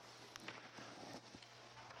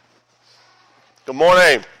Good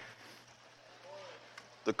morning.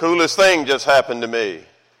 The coolest thing just happened to me.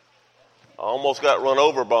 I almost got run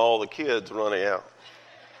over by all the kids running out,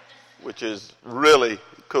 which is really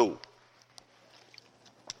cool.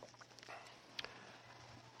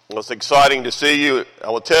 Well, it's exciting to see you. I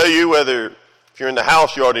will tell you, whether if you're in the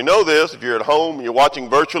house, you already know this. If you're at home, you're watching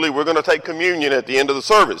virtually, we're going to take communion at the end of the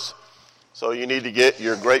service. So you need to get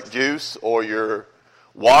your grape juice or your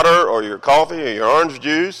water or your coffee or your orange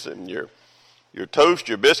juice and your toast,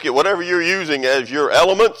 your biscuit, whatever you're using as your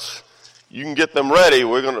elements, you can get them ready.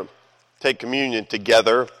 We're going to take communion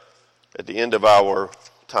together at the end of our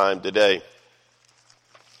time today.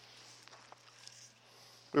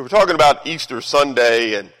 We were talking about Easter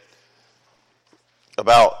Sunday and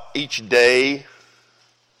about each day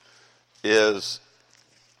is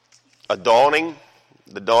a dawning,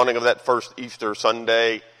 the dawning of that first Easter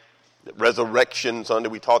Sunday, Resurrection Sunday.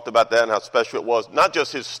 We talked about that and how special it was, not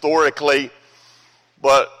just historically,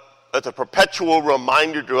 but it's a perpetual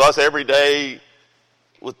reminder to us every day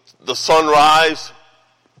with the sunrise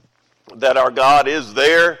that our God is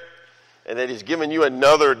there and that He's given you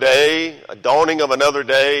another day, a dawning of another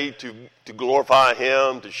day to glorify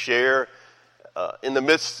Him, to share in the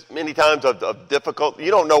midst many times of difficulty. You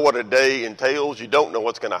don't know what a day entails. You don't know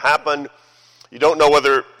what's going to happen. You don't know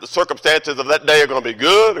whether the circumstances of that day are going to be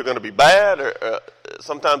good or going to be bad or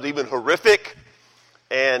sometimes even horrific.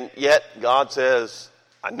 And yet God says,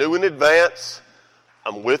 I knew in advance,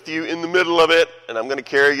 I'm with you in the middle of it, and I'm going to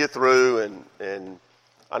carry you through. And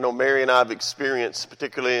I know Mary and I have experienced,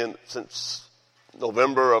 particularly since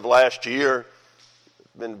November of last year,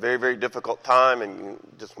 it's been a very, very difficult time, and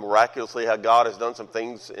just miraculously how God has done some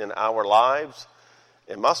things in our lives.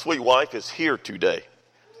 And my sweet wife is here today.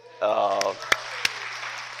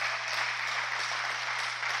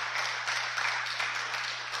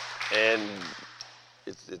 And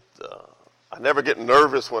I never get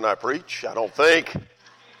nervous when I preach, I don't think.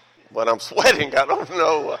 But I'm sweating, I don't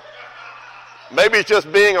know. Maybe it's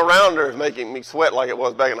just being around her is making me sweat like it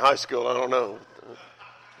was back in high school, I don't know.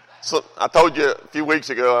 So I told you a few weeks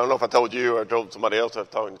ago, I don't know if I told you or I told somebody else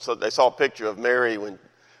I've talked. So they saw a picture of Mary when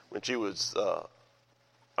she was, I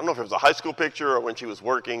don't know if it was a high school picture or when she was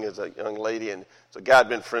working as a young lady. And so a guy had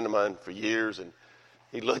been a friend of mine for years, and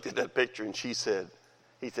he looked at that picture and he said,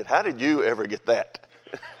 how did you ever get that?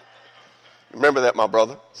 Remember that, my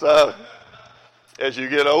brother. So as you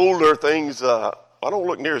get older, things, I don't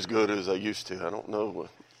look near as good as I used to. I don't know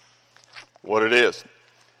what it is.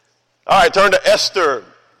 All right, turn to Esther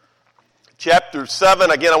chapter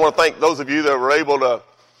 7. Again, I want to thank those of you that were able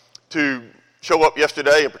to show up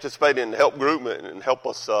yesterday and participate in the help group and help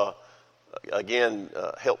us, help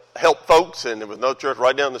folks. And there was no church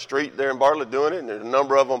right down the street there in Bartlett doing it, and there's a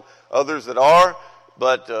number of them, others that are.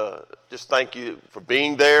 But just thank you for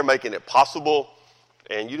being there, making it possible.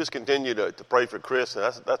 And you just continue to pray for Chris.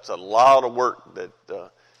 And that's a lot of work that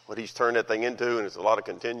what he's turned that thing into. And it's a lot of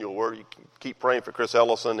continual work. You can keep praying for Chris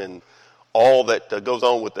Ellison and all that goes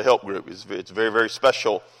on with the help group. It's very, very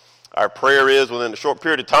special. Our prayer is within a short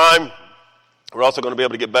period of time, we're also going to be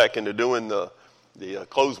able to get back into doing the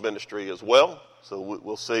clothes ministry as well. So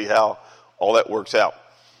we'll see how all that works out.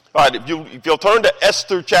 All right, if you'll turn to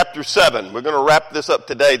Esther chapter 7, we're going to wrap this up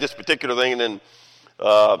today, this particular thing, and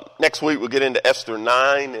then next week we'll get into Esther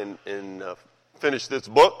 9 and finish this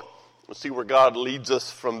book. We'll see where God leads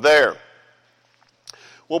us from there.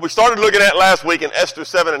 What we started looking at last week in Esther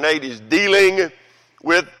 7 and 8 is dealing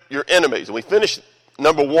with your enemies. And we finished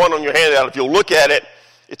number 1 on your handout. If you'll look at it,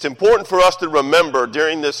 it's important for us to remember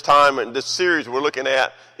during this time and this series we're looking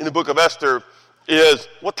at in the book of Esther is,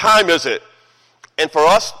 what time is it? And for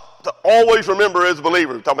us to always remember as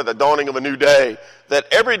believers, we're talking about the dawning of a new day, that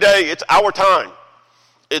every day it's our time.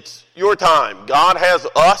 It's your time. God has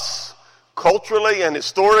us culturally and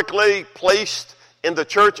historically placed in the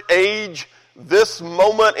church age. This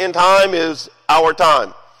moment in time is our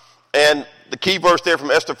time. And the key verse there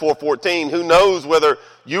from Esther 4:14, who knows whether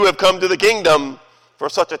you have come to the kingdom for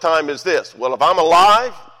such a time as this? Well, if I'm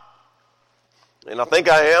alive, and I think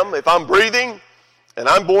I am, if I'm breathing and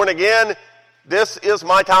I'm born again, this is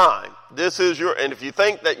my time. This is and if you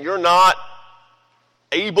think that you're not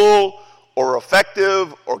able or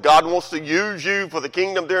effective or God wants to use you for the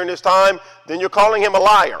kingdom during this time, then you're calling Him a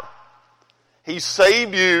liar. He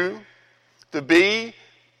saved you to be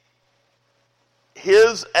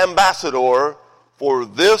His ambassador for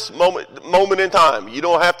this moment in time. You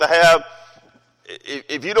don't have to have,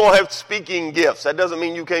 if you don't have speaking gifts, that doesn't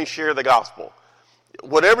mean you can't share the gospel.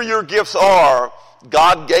 Whatever your gifts are,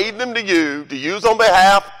 God gave them to you to use on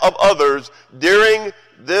behalf of others during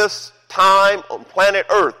this time on planet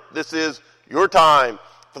Earth. This is your time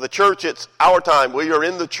For the church, it's our time. We are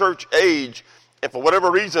in the church age. And for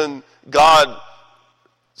whatever reason, God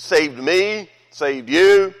saved me, saved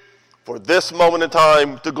you, for this moment in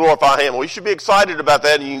time to glorify him. We should be excited about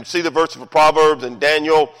that. And you can see the verses of Proverbs and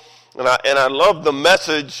Daniel. And I love the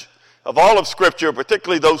message of all of Scripture,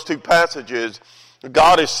 particularly those two passages.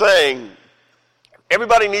 God is saying,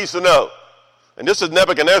 everybody needs to know. And this is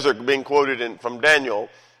Nebuchadnezzar being quoted from Daniel,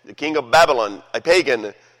 the king of Babylon, a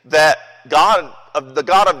pagan, that the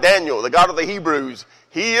God of Daniel, the God of the Hebrews,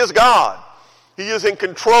 he is God. He is in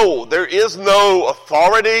control. There is no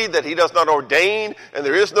authority that he does not ordain, and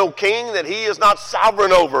there is no king that he is not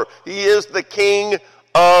sovereign over. He is the King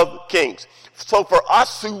of kings. So for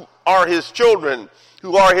us who are his children,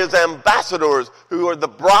 who are his ambassadors, who are the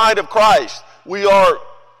bride of Christ, we are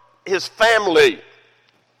his family,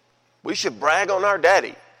 we should brag on our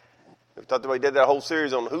daddy. We talked about, we did that whole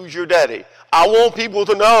series on who's your daddy. I want people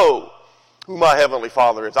to know who my heavenly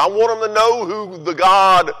Father is. I want them to know who the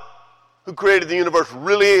God who created the universe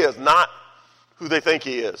really is, not who they think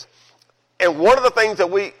he is. And one of the things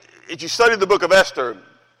that as you study the book of Esther,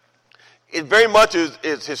 it very much is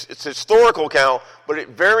it's historical account, but it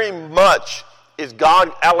very much is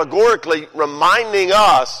God allegorically reminding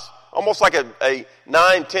us, almost like a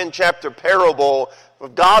 9-10 chapter parable,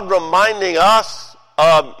 of God reminding us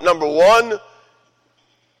of, number one,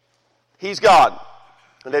 he's God.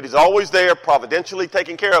 And that he's always there, providentially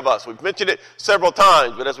taking care of us. We've mentioned it several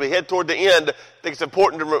times, but as we head toward the end, I think it's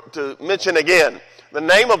important to mention again. The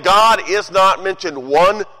name of God is not mentioned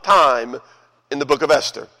one time in the book of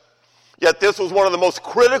Esther. Yet this was one of the most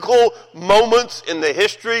critical moments in the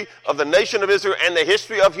history of the nation of Israel and the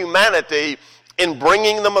history of humanity in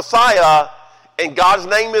bringing the Messiah, and God's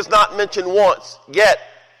name is not mentioned once. Yet,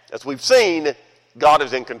 as we've seen, God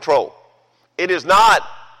is in control. It is not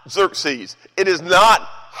Xerxes. It is not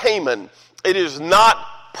Haman. It is not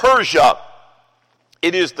Persia.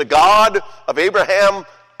 It is the God of Abraham,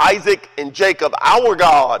 Isaac, and Jacob, our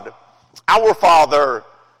God, our Father,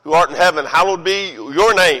 who art in heaven. Hallowed be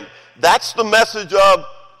your name. That's the message of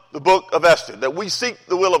the book of Esther, that we seek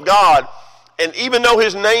the will of God. And even though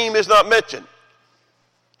his name is not mentioned,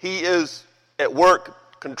 he is at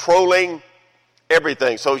work controlling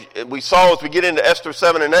everything. So we saw as we get into Esther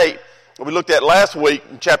 7 and 8, what we looked at last week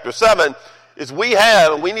in chapter 7, is we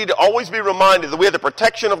need to always be reminded that we have the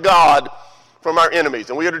protection of God from our enemies.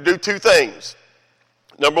 And we are to do two things.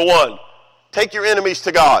 Number one, take your enemies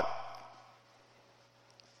to God.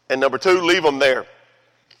 And number two, leave them there.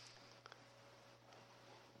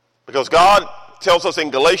 Because God tells us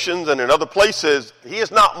in Galatians and in other places, he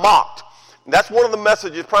is not mocked. And that's one of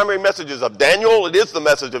the primary messages of Daniel. It is the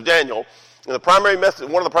message of Daniel. And one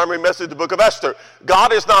of the primary messages of the book of Esther.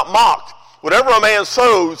 God is not mocked. Whatever a man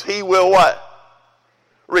sows, he will what?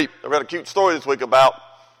 Reap. I read a cute story this week about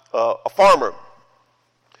a farmer.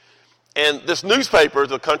 And this newspaper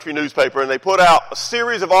is a country newspaper, and they put out a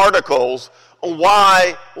series of articles on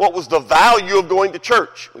what was the value of going to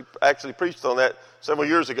church. We actually preached on that several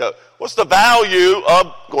years ago. What's the value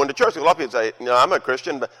of going to church? A lot of people say, I'm a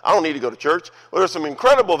Christian, but I don't need to go to church. Well, there's some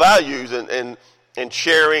incredible values in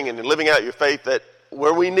sharing and in living out your faith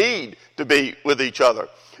where we need to be with each other.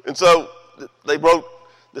 And so they wrote,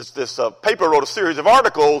 this paper wrote a series of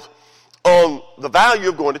articles on the value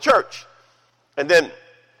of going to church. And then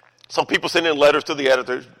some people sent in letters to the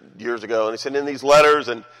editors years ago, and they sent in these letters,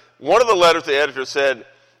 and one of the letters the editor said,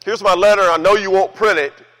 here's my letter, I know you won't print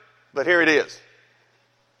it, but here it is.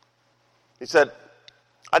 He said,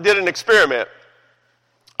 I did an experiment.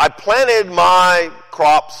 I planted my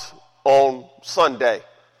crops on Sunday.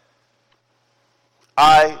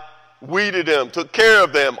 I weeded them, took care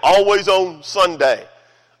of them, always on Sunday.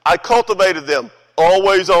 I cultivated them,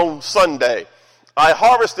 always on Sunday. I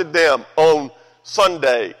harvested them on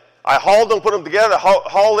Sunday. I hauled them, put them together,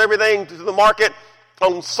 hauled everything to the market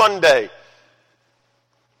on Sunday.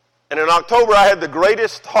 And in October, I had the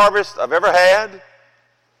greatest harvest I've ever had.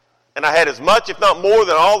 And I had as much, if not more,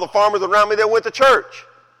 than all the farmers around me that went to church.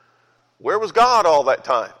 Where was God all that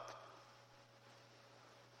time?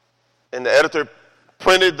 And the editor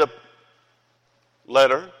printed the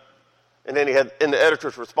letter, and then he had, in the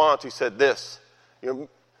editor's response, he said this: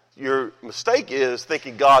 your mistake is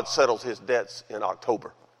thinking God settles his debts in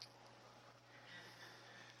October.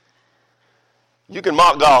 You can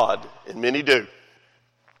mock God, and many do,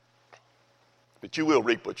 but you will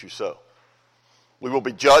reap what you sow. We will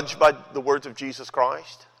be judged by the words of Jesus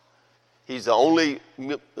Christ. He's the only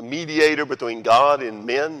mediator between God and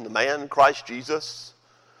men, the man, Christ Jesus.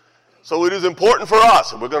 So it is important for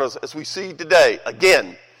us, and we're going to, as we see today,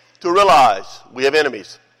 again, to realize we have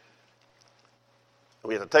enemies.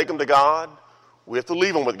 We have to take them to God. We have to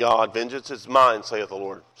leave them with God. Vengeance is mine, saith the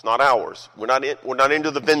Lord. It's not ours. We're not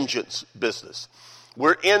into the vengeance business.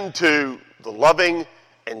 We're into the loving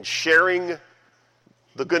and sharing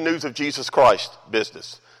the good news of Jesus Christ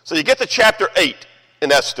business. So you get to chapter 8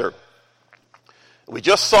 in Esther. We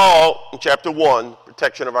just saw in chapter 1,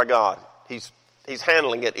 protection of our God. He's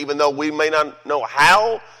handling it, even though we may not know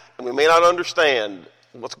how and we may not understand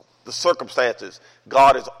what's the circumstances.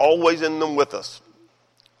 God is always in them with us.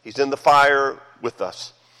 He's in the fire with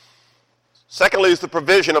us. Secondly is the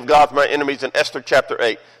provision of God from our enemies in Esther chapter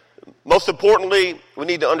 8. Most importantly, we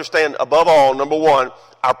need to understand above all, number one,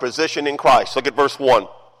 our position in Christ. Look at verse 1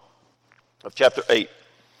 of chapter 8.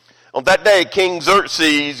 On that day, King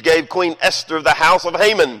Xerxes gave Queen Esther the house of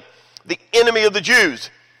Haman, the enemy of the Jews.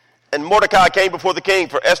 And Mordecai came before the king,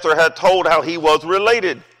 for Esther had told how he was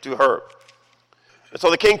related to her. And so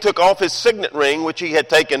the king took off his signet ring, which he had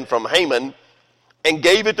taken from Haman, and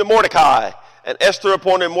gave it to Mordecai. And Esther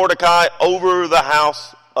appointed Mordecai over the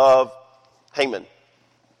house of Haman.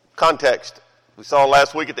 Context. We saw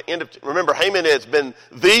last week at the end of... Remember, Haman has been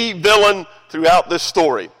the villain throughout this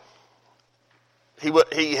story.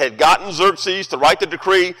 He had gotten Xerxes to write the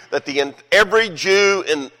decree that every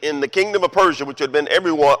Jew in the kingdom of Persia, which had been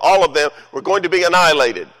everyone, all of them, were going to be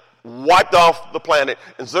annihilated, wiped off the planet,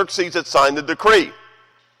 and Xerxes had signed the decree.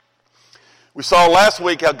 We saw last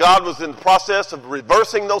week how God was in the process of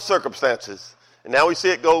reversing those circumstances, and now we see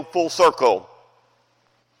it go full circle.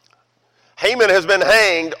 Haman has been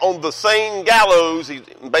hanged on the same gallows,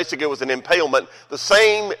 basically it was an impalement, the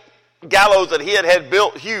same gallows that he had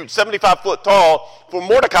built huge, 75 foot tall, for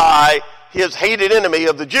Mordecai, his hated enemy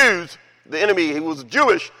of the Jews, the enemy, he was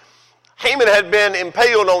Jewish. Haman had been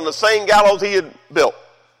impaled on the same gallows he had built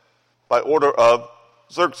by order of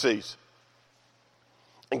Xerxes.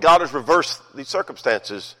 And God has reversed these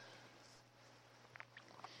circumstances.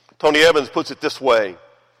 Tony Evans puts it this way.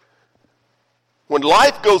 When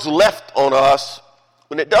life goes left on us,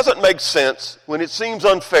 when it doesn't make sense, when it seems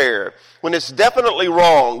unfair, when it's definitely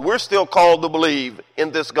wrong, we're still called to believe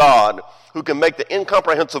in this God who can make the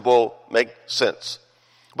incomprehensible make sense.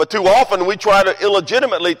 But too often we try to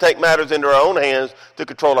illegitimately take matters into our own hands to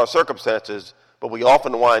control our circumstances, but we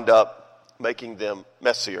often wind up making them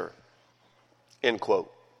messier. End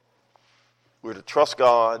quote. We're to trust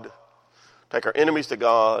God, take our enemies to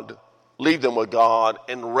God, leave them with God,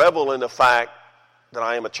 and revel in the fact that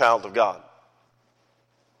I am a child of God.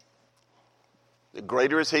 The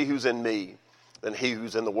greater is he who's in me than he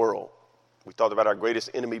who's in the world. We talked about our greatest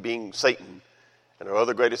enemy being Satan, and our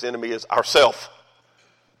other greatest enemy is ourself.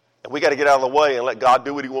 And we got to get out of the way and let God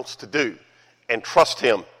do what he wants to do and trust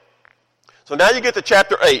him. So now you get to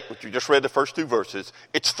chapter 8, which you just read the first 2 verses.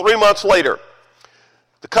 It's 3 months later.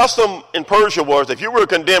 The custom in Persia was if you were a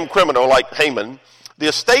condemned criminal like Haman, the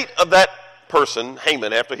estate of that person,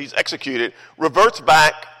 Haman, after he's executed, reverts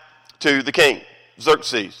back to the king,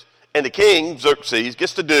 Xerxes. And the king, Xerxes,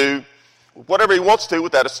 gets to do whatever he wants to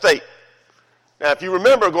with that estate. Now, if you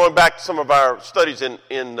remember going back to some of our studies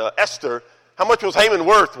in Esther, how much was Haman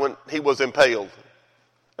worth when he was impaled?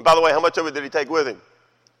 And by the way, how much of it did he take with him?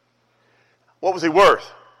 What was he worth?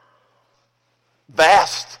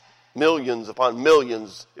 Vast millions upon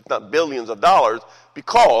millions, if not billions of dollars,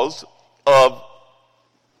 because of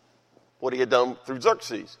what he had done through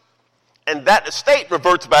Xerxes. And that estate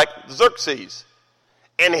reverts back to Xerxes.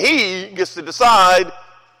 And he gets to decide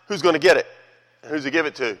who's going to get it and who's to give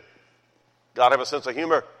it to. God have a sense of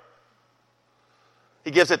humor.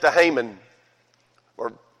 He gives it to Haman,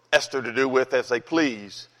 or Esther to do with as they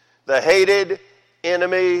please. The hated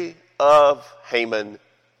enemy of Haman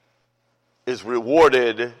is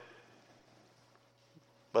rewarded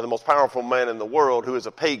by the most powerful man in the world who is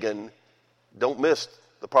a pagan. Don't miss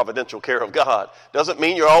the providential care of God. Doesn't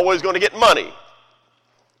mean you're always going to get money.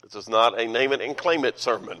 This is not a name it and claim it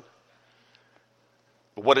sermon.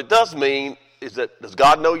 But what it does mean is that does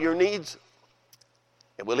God know your needs?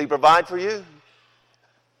 And will he provide for you?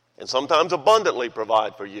 And sometimes abundantly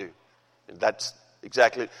provide for you. And that's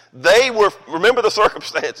exactly. Remember the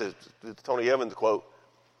circumstances, the Tony Evans quote.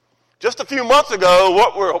 Just a few months ago,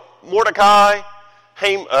 what were Mordecai,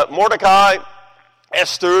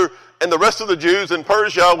 Esther, and the rest of the Jews in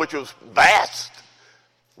Persia, which was vast,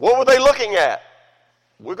 what were they looking at?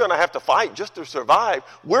 We're going to have to fight just to survive.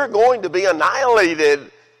 We're going to be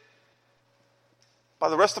annihilated by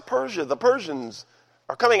the rest of Persia. The Persians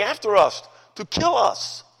are coming after us to kill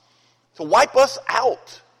us, to wipe us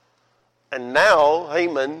out. And now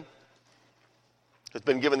Haman has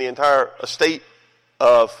been given the entire estate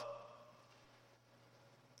of,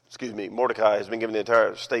 Mordecai has been given the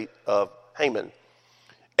entire estate of Haman.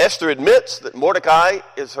 Esther admits that Mordecai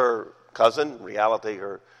is her cousin, in reality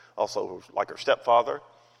also like her stepfather,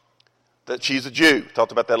 that she's a Jew.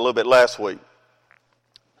 Talked about that a little bit last week.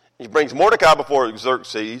 He brings Mordecai before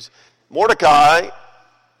Xerxes. Mordecai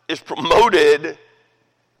is promoted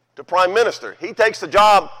to prime minister. He takes the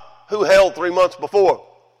job who held 3 months before.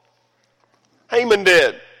 Haman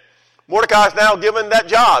did. Mordecai is now given that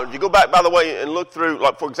job. If you go back, by the way, and look through,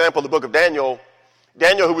 like for example, the book of Daniel,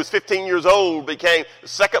 Daniel, who was 15 years old, became the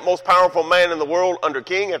second most powerful man in the world under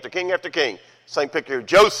king after king after king. Same picture here.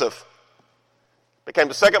 Joseph became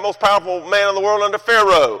the second most powerful man in the world under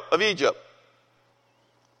Pharaoh of Egypt.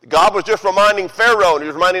 God was just reminding Pharaoh, and he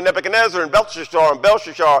was reminding Nebuchadnezzar and Belshazzar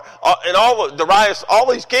and Darius,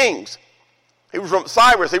 all these kings. He was from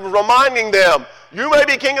Cyrus. He was reminding them, you may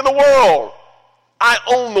be king of the world. I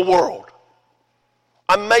own the world.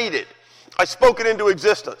 I made it. I spoke it into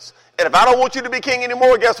existence. And if I don't want you to be king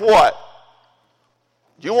anymore, guess what?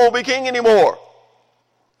 You won't be king anymore.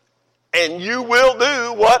 And you will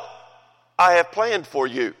do what I have planned for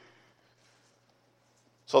you.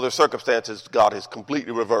 So their circumstances, God has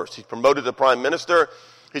completely reversed. He's promoted to prime minister.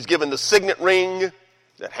 He's given the signet ring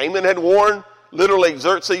that Haman had worn. Literally,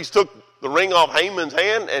 Xerxes took the ring off Haman's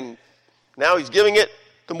hand, and now he's giving it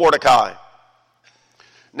to Mordecai.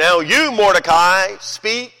 Now you, Mordecai,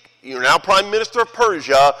 speak. You're now prime minister of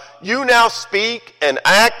Persia. You now speak and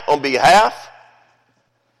act on behalf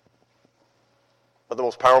of the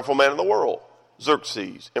most powerful man in the world,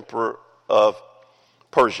 Xerxes, emperor of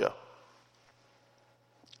Persia.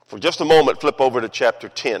 For just a moment, flip over to chapter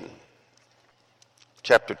 10.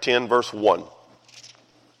 Chapter 10, verse 1.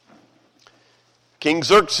 King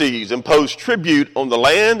Xerxes imposed tribute on the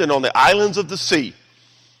land and on the islands of the sea,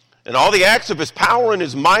 and all the acts of his power and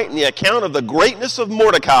his might, and the account of the greatness of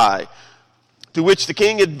Mordecai, to which the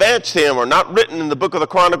king advanced him, are not written in the book of the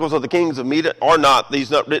Chronicles of the Kings of Media, are not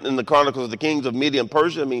these not written in the Chronicles of the Kings of Media and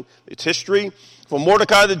Persia? I mean, it's history. For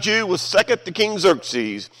Mordecai the Jew was second to King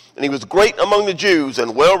Xerxes, and he was great among the Jews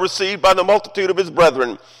and well received by the multitude of his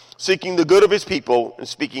brethren, seeking the good of his people and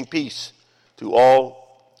speaking peace to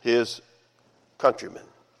all his countrymen.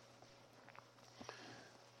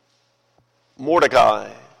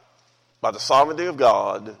 Mordecai, by the sovereignty of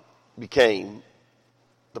God, became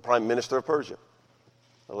the prime minister of Persia.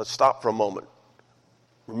 Now let's stop for a moment.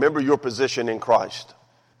 Remember your position in Christ.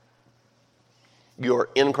 You're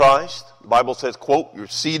in Christ. The Bible says, quote, you're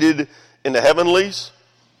seated in the heavenlies.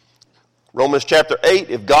 Romans chapter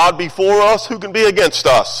 8, if God be for us, who can be against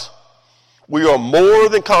us? We are more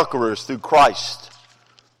than conquerors through Christ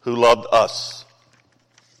who loved us.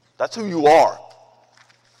 That's who you are.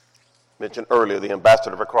 Mentioned earlier, the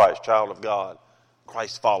ambassador for Christ, child of God,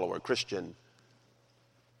 Christ follower, Christian.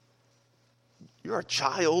 You're a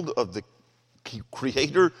child of the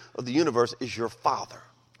creator of the universe, is your father.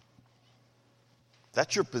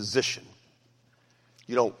 That's your position.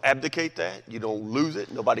 You don't abdicate that. You don't lose it.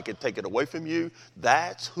 Nobody can take it away from you.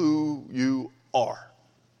 That's who you are.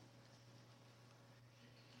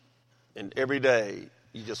 And every day,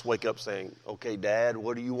 you just wake up saying, okay, Dad,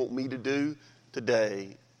 what do you want me to do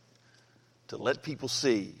today to let people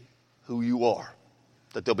see who you are,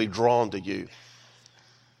 that they'll be drawn to you?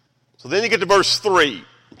 So then you get to verse 3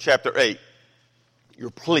 in chapter 8,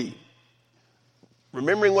 your plea.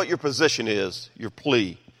 Remembering what your position is, your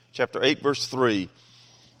plea. Chapter 8, verse 3.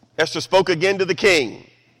 Esther spoke again to the king.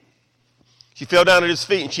 She fell down at his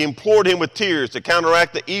feet and she implored him with tears to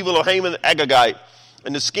counteract the evil of Haman the Agagite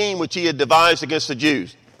and the scheme which he had devised against the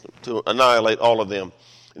Jews to annihilate all of them.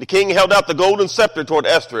 And the king held out the golden scepter toward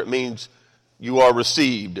Esther. It means you are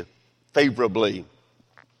received favorably.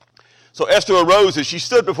 So Esther arose as she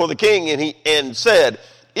stood before the king and said,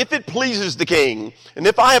 if it pleases the king, and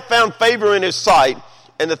if I have found favor in his sight,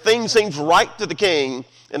 and the thing seems right to the king,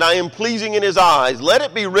 and I am pleasing in his eyes, let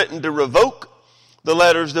it be written to revoke the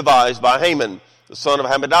letters devised by Haman, the son of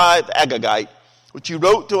Hammedatha the Agagite, which he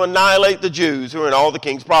wrote to annihilate the Jews who are in all the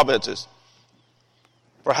king's provinces.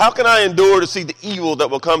 For how can I endure to see the evil that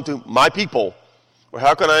will come to my people? Or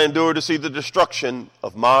how can I endure to see the destruction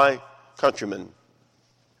of my countrymen?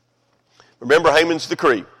 Remember Haman's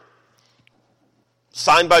decree,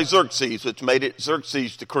 signed by Xerxes, which made it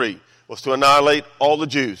Xerxes' decree, was to annihilate all the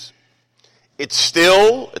Jews. It's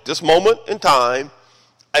still, at this moment in time,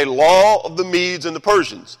 a law of the Medes and the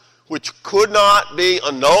Persians, which could not be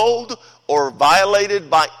annulled or violated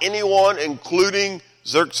by anyone, including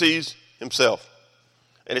Xerxes himself.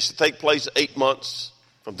 And it's to take place 8 months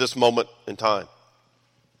from this moment in time.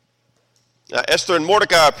 Now, Esther and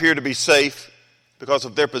Mordecai appear to be safe because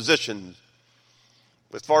of their positions.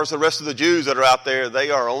 As far as the rest of the Jews that are out there,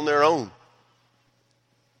 they are on their own.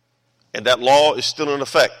 And that law is still in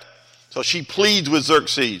effect. So she pleads with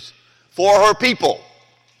Xerxes for her people.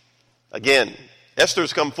 Again,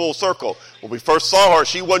 Esther's come full circle. When we first saw her,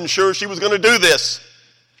 she wasn't sure she was going to do this.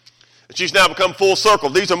 And she's now become full circle.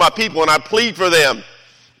 These are my people, and I plead for them.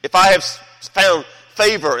 If I have found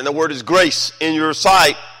favor, and the word is grace, in your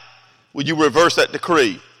sight, will you reverse that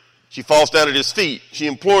decree? She falls down at his feet. She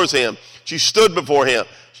implores him. She stood before him.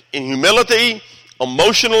 In humility,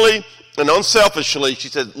 emotionally, and unselfishly, she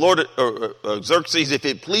said, Lord Xerxes, if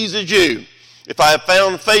it pleases you, if I have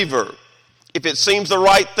found favor, if it seems the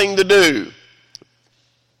right thing to do,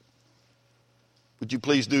 would you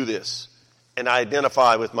please do this? And I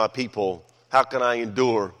identify with my people. How can I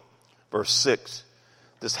endure, verse 6,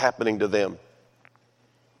 this happening to them?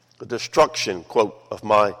 The destruction, quote, of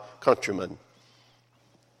my countrymen.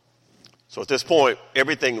 So at this point,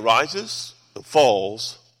 everything rises and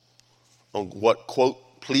falls on what, quote,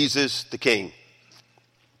 pleases the king.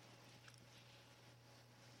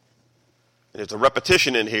 And there's a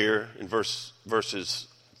repetition in here in verses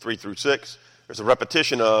 3 through 6. There's a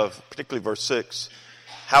repetition of, particularly verse 6,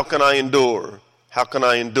 how can I endure? How can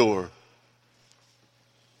I endure?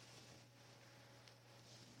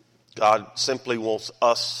 God simply wants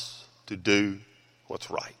us to do what's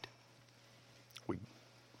right. We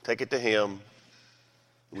take it to him.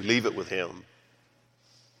 We leave it with him.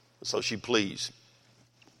 So she pleads.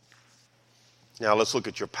 Now let's look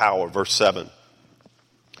at your power. Verse 7.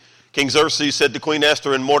 King Xerxes said to Queen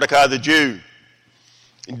Esther and Mordecai the Jew,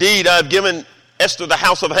 indeed, I have given Esther the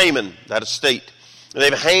house of Haman, that estate, and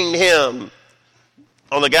they've hanged him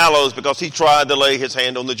on the gallows because he tried to lay his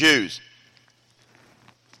hand on the Jews.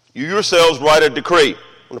 You yourselves write a decree.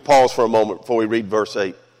 I'm going to pause for a moment before we read verse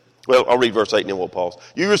 8. Well, I'll read verse 8 and then we'll pause.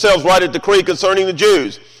 You yourselves write a decree concerning the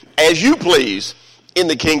Jews, as you please, in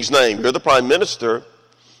the king's name. You're the prime minister.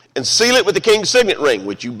 And seal it with the king's signet ring,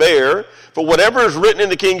 which you bear. For whatever is written in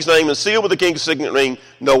the king's name and sealed with the king's signet ring,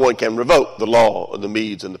 no one can revoke. The law of the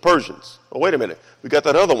Medes and the Persians. Oh, wait a minute. We got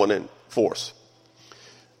that other one in force.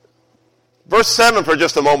 Verse 7 for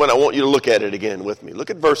just a moment. I want you to look at it again with me. Look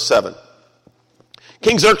at verse 7.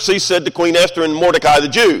 King Xerxes said to Queen Esther and Mordecai the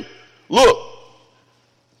Jew, look,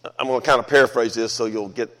 I'm going to kind of paraphrase this so you'll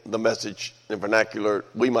get the message in vernacular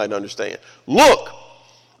we might understand. Look,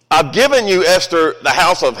 I've given you, Esther, the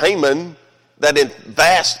house of Haman, that in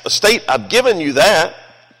vast estate, I've given you that.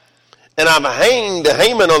 And I've hanged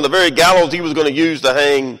Haman on the very gallows he was going to use to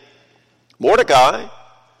hang Mordecai.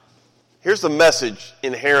 Here's the message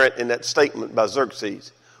inherent in that statement by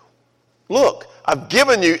Xerxes. Look, I've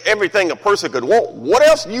given you everything a person could want. What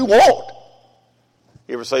else do you want?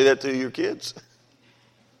 You ever say that to your kids?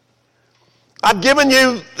 I've given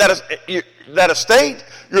you that estate.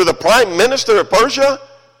 You're the prime minister of Persia.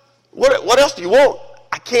 What else do you want?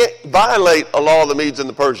 I can't violate a law of the Medes and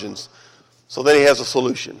the Persians. So then he has a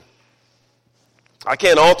solution. I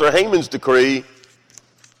can't alter Haman's decree,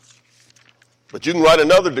 but you can write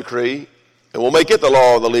another decree, and we'll make it the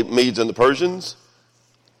law of the Medes and the Persians.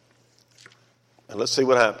 And let's see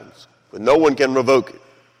what happens. But no one can revoke it,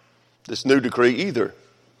 this new decree either.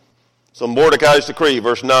 So Mordecai's decree,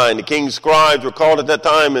 verse 9, the king's scribes were called at that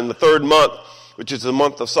time in the 3rd month, which is the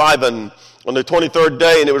month of Sivan, on the 23rd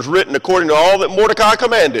day, and it was written according to all that Mordecai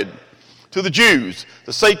commanded to the Jews,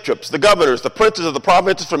 the satraps, the governors, the princes of the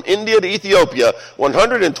provinces from India to Ethiopia,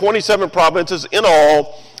 127 provinces in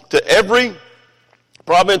all, to every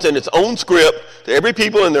province in its own script, to every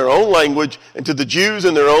people in their own language, and to the Jews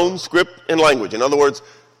in their own script and language. In other words,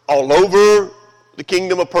 all over the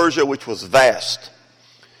kingdom of Persia, which was vast.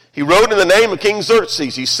 He wrote in the name of King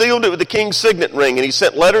Xerxes. He sealed it with the king's signet ring, and he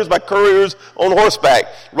sent letters by couriers on horseback,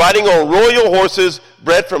 riding on royal horses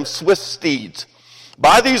bred from swift steeds.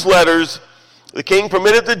 By these letters, the king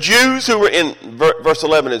permitted the Jews who were in, verse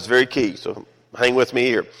 11 is very key, so hang with me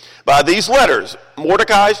here. By these letters,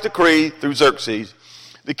 Mordecai's decree through Xerxes,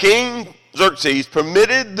 the king Xerxes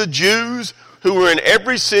permitted the Jews who were in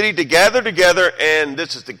every city to gather together, and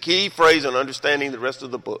this is the key phrase in understanding the rest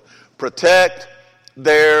of the book, protect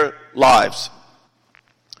their lives,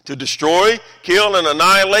 to destroy, kill, and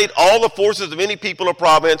annihilate all the forces of any people or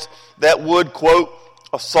province that would, quote,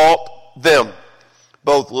 assault them,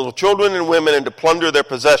 both little children and women, and to plunder their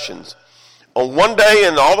possessions. On one day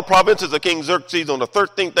in all the provinces of King Xerxes, on the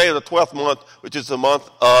 13th day of the 12th month, which is the month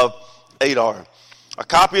of Adar. A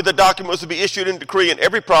copy of the document was to be issued in decree in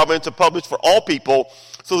every province and published for all people,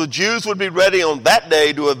 so the Jews would be ready on that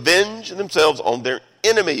day to avenge themselves on their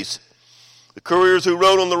enemies. The couriers who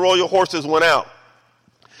rode on the royal horses went out,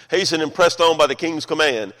 hastened and pressed on by the king's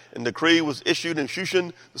command, and the decree was issued in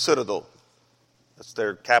Shushan, the citadel. That's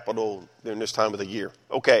their capital during this time of the year.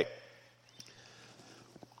 Okay.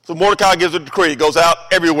 So Mordecai gives a decree. It goes out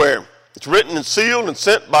everywhere. It's written and sealed and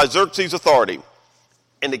sent by Xerxes' authority.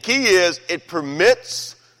 And the key is it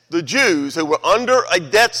permits the Jews who were under a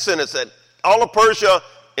death sentence that all of Persia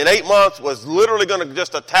in 8 months was literally going to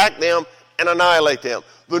just attack them and annihilate them.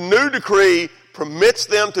 The new decree permits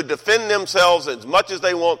them to defend themselves as much as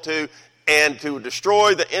they want to and to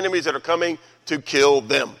destroy the enemies that are coming to kill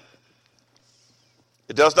them.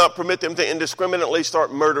 It does not permit them to indiscriminately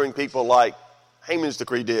start murdering people like Haman's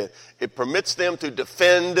decree did. It permits them to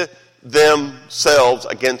defend themselves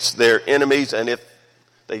against their enemies, and if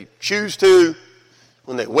they choose to,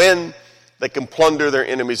 when they win, they can plunder their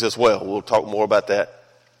enemies as well. We'll talk more about that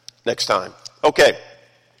next time. Okay.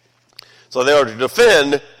 So they are to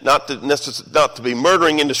defend, not to be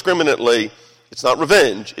murdering indiscriminately. It's not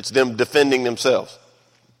revenge. It's them defending themselves.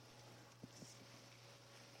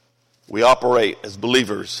 We operate as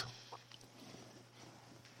believers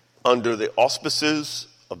under the auspices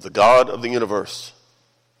of the God of the universe.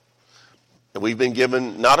 And we've been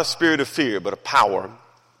given not a spirit of fear, but a power,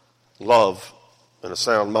 love, and a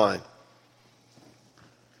sound mind.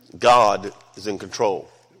 God is in control,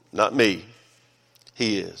 not me.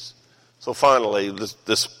 He is. So finally,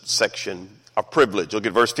 this section, our privilege. Look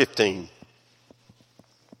at verse 15.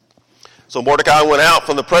 So Mordecai went out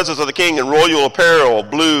from the presence of the king in royal apparel,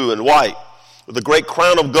 blue and white, with a great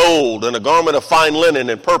crown of gold and a garment of fine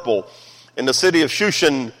linen and purple. And the city of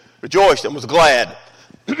Shushan rejoiced and was glad.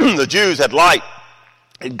 The Jews had light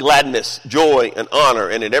and gladness, joy and honor.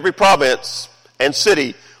 And in every province and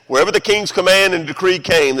city, wherever the king's command and decree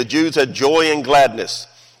came, the Jews had joy and gladness,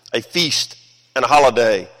 a feast and a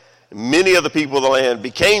holiday. Many of the people of the land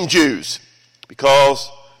became Jews because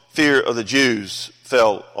fear of the Jews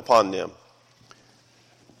fell upon them.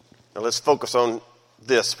 Now let's focus on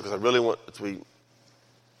this because I really want, as we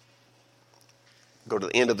go to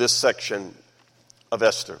the end of this section of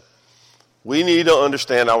Esther, we need to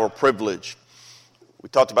understand our privilege. We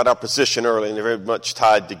talked about our position earlier, and they're very much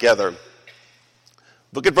tied together.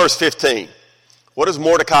 Look at verse 15. What is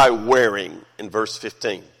Mordecai wearing in verse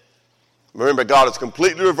 15? Remember, God has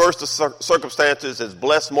completely reversed the circumstances, has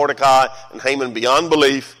blessed Mordecai and Haman beyond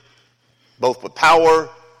belief, both with power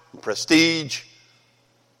and prestige,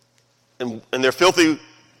 and they're filthy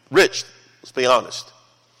rich, let's be honest.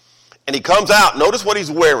 And he comes out, notice what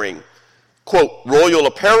he's wearing. Quote, royal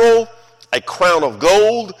apparel, a crown of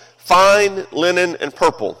gold, fine linen, and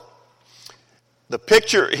purple. The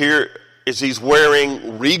picture here is he's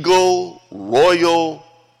wearing regal, royal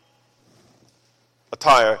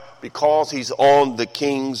attire because he's on the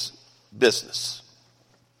king's business.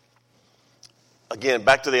 Again,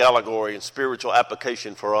 back to the allegory and spiritual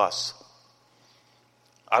application for us.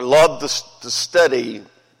 I love the study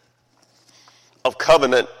of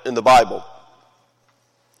covenant in the Bible.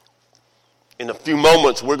 In a few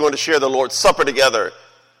moments, we're going to share the Lord's Supper together.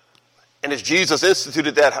 And as Jesus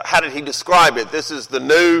instituted that, how did he describe it? This is the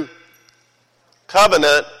new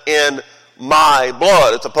covenant in my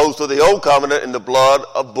blood, as opposed to the old covenant in the blood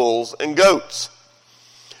of bulls and goats.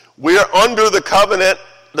 We are under the covenant,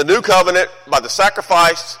 the new covenant, by the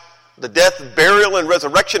sacrifice, the death, burial, and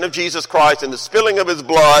resurrection of Jesus Christ, and the spilling of his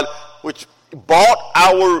blood, which bought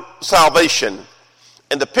our salvation.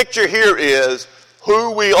 And the picture here is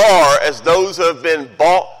who we are as those who have been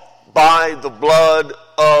bought by the blood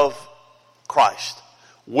of Christ.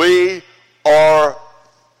 We are,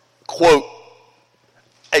 quote,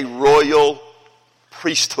 a royal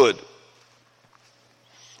priesthood.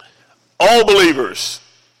 All believers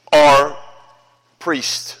are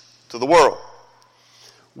priests to the world.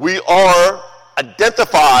 We are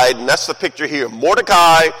identified, and that's the picture here.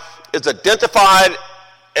 Mordecai is identified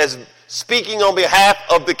as speaking on behalf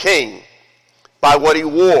of the king by what he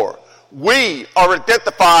wore. We are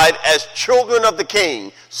identified as children of the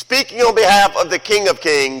king, speaking on behalf of the King of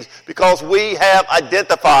Kings, because we have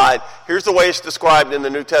identified. Here's the way it's described in the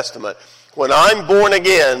New Testament. When I'm born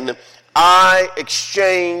again, I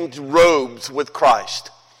exchange robes with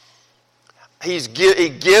Christ. He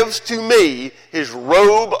gives to me his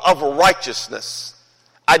robe of righteousness.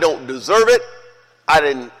 I don't deserve it. I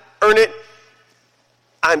didn't earn it.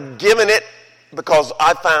 I'm given it because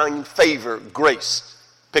I found favor, grace.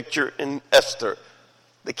 Picture in Esther.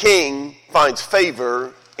 The king finds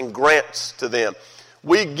favor and grants to them.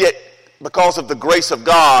 We get, because of the grace of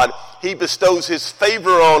God, he bestows his favor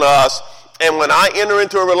on us. And when I enter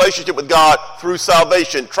into a relationship with God through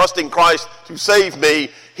salvation, trusting Christ to save me,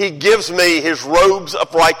 he gives me his robes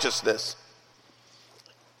of righteousness.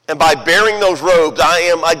 And by bearing those robes, I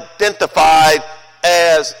am identified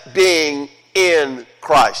as being in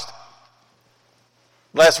Christ.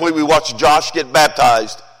 Last week we watched Josh get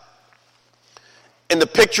baptized. And the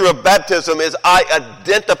picture of baptism is I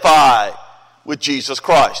identify with Jesus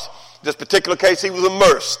Christ. In this particular case, he was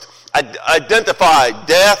immersed. I identified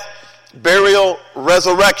death, burial,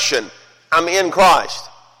 resurrection. I'm in Christ.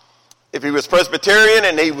 If he was Presbyterian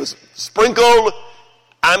and he was sprinkled,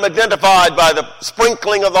 I'm identified by the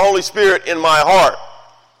sprinkling of the Holy Spirit in my heart.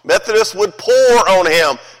 Methodists would pour on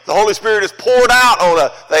him. The Holy Spirit is poured out on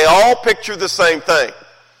us. They all picture the same thing.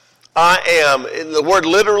 I am, the word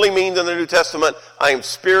literally means in the New Testament, I am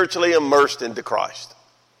spiritually immersed into Christ.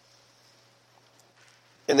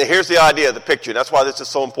 And here's the idea, the picture. That's why this is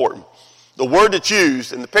so important. The word that's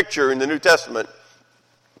used in the picture in the New Testament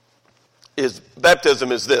is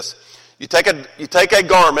baptism is this. You take a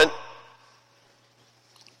garment,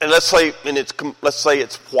 and let's say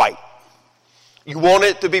it's white. You want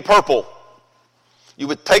it to be purple. You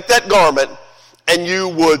would take that garment and you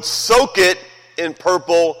would soak it in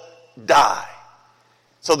purple dye,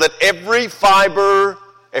 so that every fiber,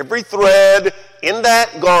 every thread in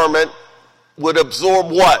that garment would absorb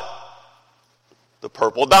what? The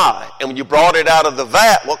purple dye. And when you brought it out of the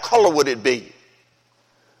vat, what color would it be?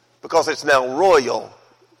 Because it's now royal.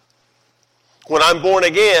 When I'm born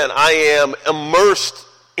again, I am immersed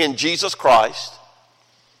in Jesus Christ,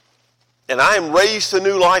 and I am raised to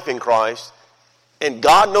new life in Christ, and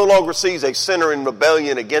God no longer sees a sinner in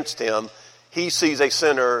rebellion against him. He sees a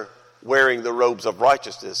sinner wearing the robes of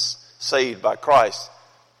righteousness, saved by Christ,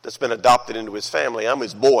 that's been adopted into his family. I'm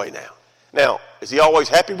his boy now. Now, is he always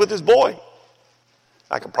happy with his boy?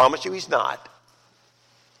 I can promise you he's not.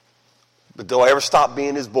 But do I ever stop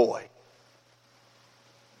being his boy?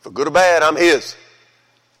 For good or bad, I'm his.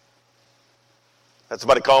 Had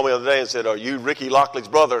somebody called me the other day and said, "Are you Ricky Lockley's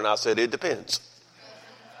brother?" And I said, "It depends."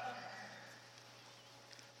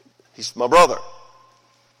 He's my brother.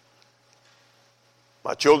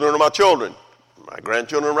 My children are my children. My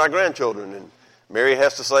grandchildren are my grandchildren. And Mary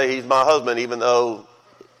has to say he's my husband, even though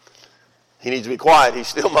he needs to be quiet. He's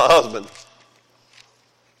still my husband.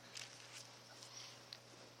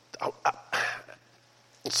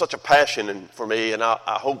 It's such a passion for me, and I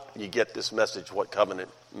hope you get this message, what covenant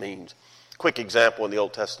means. Quick example in the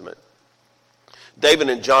Old Testament. David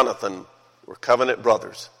and Jonathan were covenant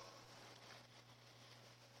brothers.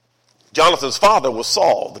 Jonathan's father was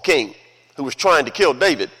Saul, the king, who was trying to kill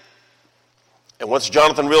David. And once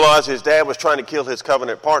Jonathan realized his dad was trying to kill his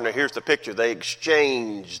covenant partner, here's the picture. They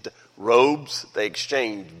exchanged robes, they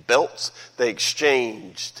exchanged belts, they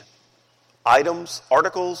exchanged items,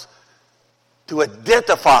 articles, to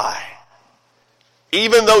identify.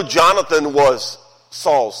 Even though Jonathan was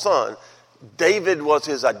Saul's son, David was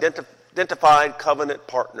his identified covenant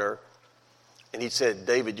partner. And he said,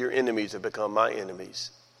 "David, your enemies have become my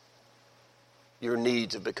enemies. Your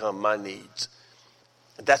needs have become my needs."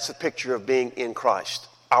 And that's the picture of being in Christ.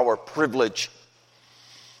 Our privilege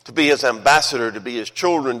to be his ambassador, to be his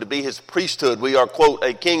children, to be his priesthood. We are, quote,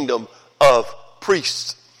 a kingdom of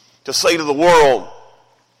priests. To say to the world,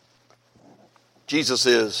 Jesus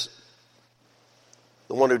is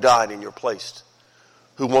the one who died in your place,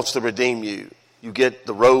 who wants to redeem you. You get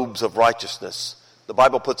the robes of righteousness. The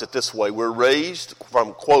Bible puts it this way. We're raised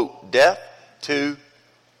from, quote, death to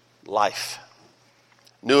life.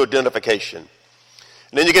 New identification.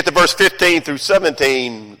 And then you get to verse 15 through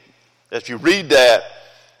 17. As you read that,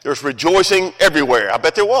 there's rejoicing everywhere. I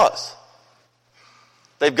bet there was.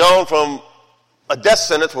 They've gone from a death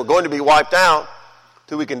sentence, we're going to be wiped out,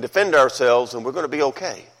 till we can defend ourselves and we're going to be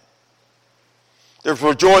okay. There's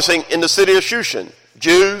rejoicing in the city of Shushan.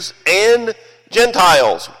 Jews and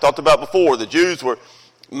Gentiles. We talked about before, the Jews were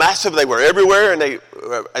massive. They were everywhere, and they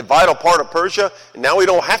were a vital part of Persia. And now we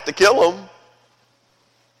don't have to kill them.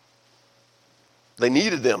 They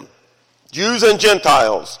needed them. Jews and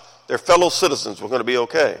Gentiles, their fellow citizens, were going to be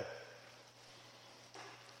okay.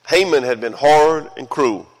 Haman had been hard and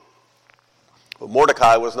cruel. But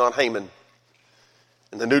Mordecai was not Haman.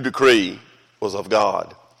 And the new decree was of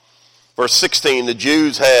God. Verse 16, the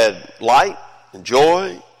Jews had light and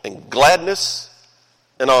joy and gladness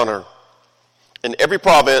and honor in every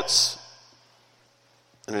province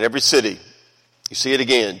and in every city. You see it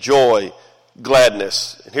again, joy,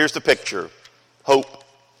 gladness. And here's the picture. Hope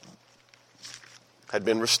had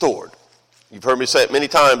been restored. You've heard me say it many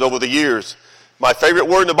times over the years. My favorite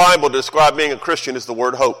word in the Bible to describe being a Christian is the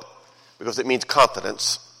word hope, because it means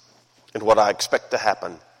confidence in what I expect to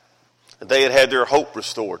happen. And they had their hope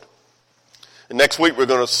restored. And next week we're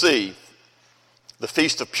going to see the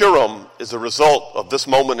Feast of Purim is a result of this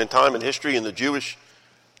moment in time in history in the Jewish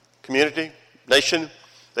community, nation.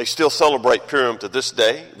 They still celebrate Purim to this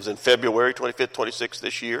day. It was in February 25th, 26th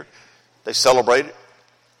this year. They celebrate it.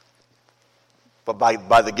 But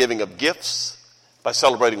by the giving of gifts by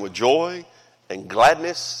celebrating with joy and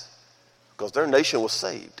gladness because their nation was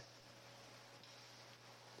saved.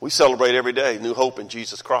 We celebrate every day new hope in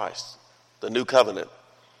Jesus Christ, the new covenant,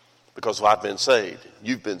 because I've been saved,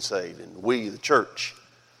 you've been saved, and we, the church,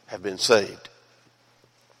 have been saved.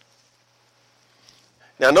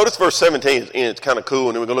 Now notice verse 17, and it's kind of cool,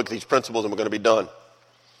 and then we're going to look at these principles and we're going to be done.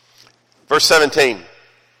 Verse 17,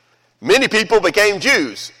 many people became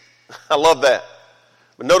Jews. I love that.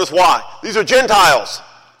 But notice why. These are Gentiles.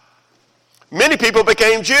 Many people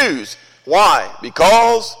became Jews. Why?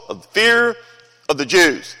 Because of the fear of the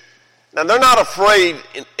Jews. Now they're not afraid,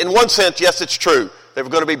 in one sense, yes, it's true. There were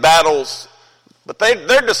going to be battles, but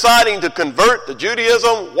they're deciding to convert to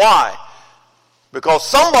Judaism. Why? Because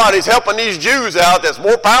somebody's helping these Jews out that's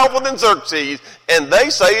more powerful than Xerxes, and they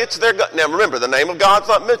say it's their God. Now remember, the name of God's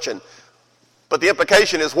not mentioned, but the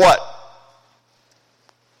implication is what?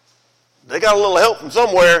 They got a little help from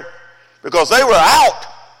somewhere because they were out,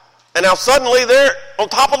 and now suddenly they're on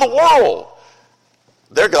top of the world.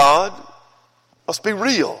 Their God must be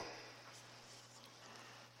real.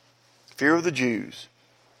 Fear of the Jews.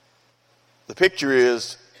 The picture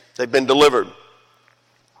is they've been delivered.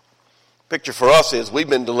 Picture for us is we've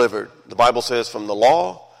been delivered. The Bible says from the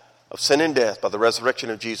law of sin and death by the resurrection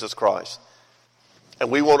of Jesus Christ. And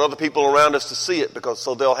we want other people around us to see it because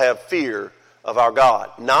so they'll have fear of our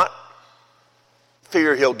God. Not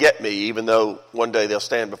fear he'll get me, even though one day they'll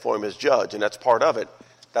stand before him as judge, and that's part of it.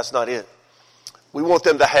 That's not it. We want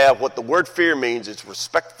them to have what the word fear means. It's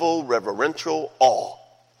respectful, reverential awe.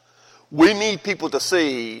 We need people to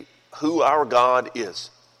see who our God is.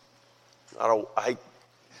 I hate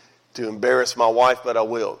to embarrass my wife, but I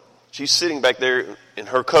will. She's sitting back there in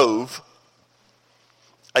her cove,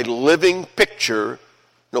 a living picture.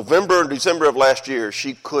 November and December of last year,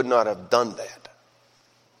 she could not have done that.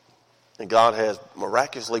 And God has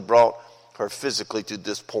miraculously brought her physically to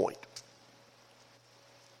this point.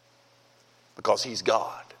 Because he's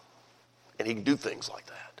God. And he can do things like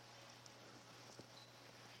that.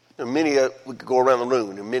 And we could go around the room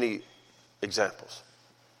and there are many examples.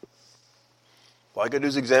 All I got to do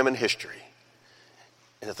is examine history.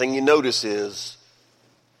 And the thing you notice is,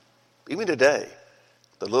 even today,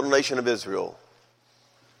 the little nation of Israel,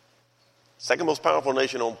 second most powerful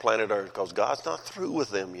nation on planet Earth, because God's not through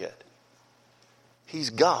with them yet. He's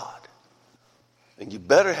God. And you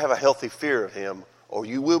better have a healthy fear of him or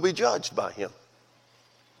you will be judged by him.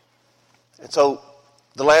 And so,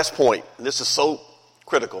 the last point, and this is so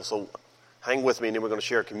critical, so hang with me and then we're going to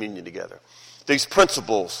share communion together. These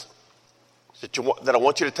principles that I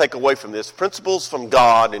want you to take away from this, principles from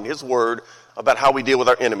God and his word about how we deal with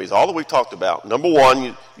our enemies, all that we've talked about. Number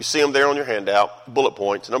one, you see them there on your handout, bullet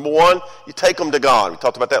points. Number one, you take them to God. We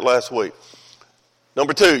talked about that last week.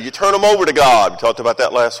 Number two, you turn them over to God. We talked about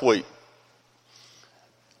that last week.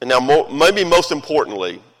 And now maybe most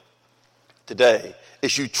importantly today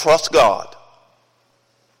is you trust God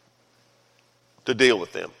to deal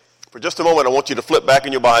with them. For just a moment, I want you to flip back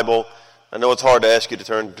in your Bible. I know it's hard to ask you to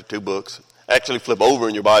turn to two books. Actually flip over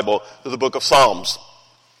in your Bible to the book of Psalms.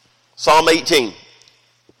 Psalm 18.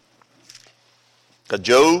 Got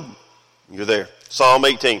Job, you're there. Psalm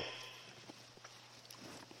 18.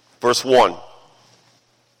 Verse 1.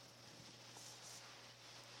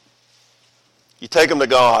 You take them to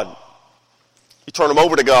God. You turn them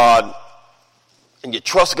over to God. And you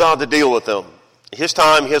trust God to deal with them. His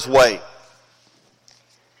time, his way.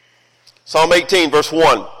 Psalm 18, verse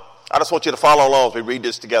 1. I just want you to follow along as we read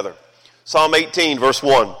this together. Psalm 18, verse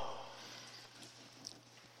 1.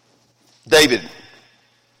 David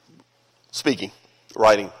speaking,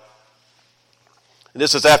 writing. And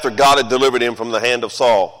this is after God had delivered him from the hand of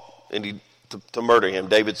Saul and to murder him.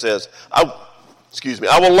 David says, I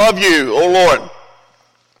will love you, O Lord,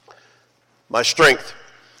 my strength.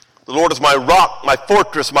 The Lord is my rock, my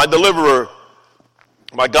fortress, my deliverer,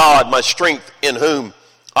 my God, my strength, in whom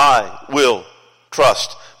I will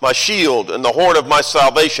trust. My shield and the horn of my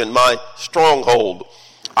salvation, my stronghold.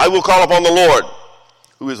 I will call upon the Lord,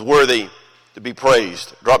 who is worthy to be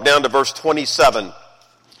praised. Drop down to verse 27.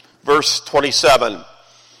 Verse 27.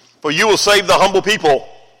 For you will save the humble people,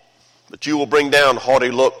 but you will bring down haughty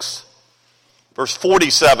looks. Verse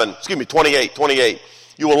 28.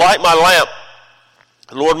 You will light my lamp.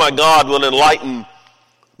 The Lord my God will enlighten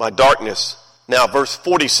my darkness. Now, verse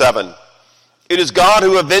 47. It is God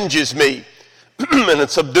who avenges me and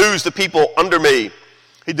subdues the people under me.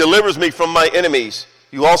 He delivers me from my enemies.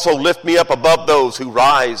 You also lift me up above those who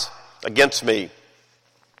rise against me.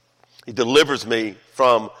 He delivers me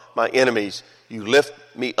from my enemies. You lift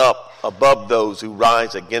me up above those who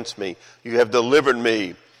rise against me. You have delivered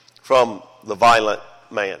me from the violent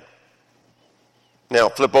man. Now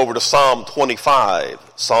flip over to Psalm 25.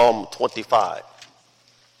 Psalm 25.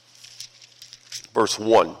 Verse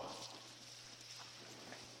 1.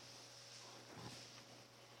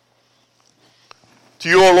 To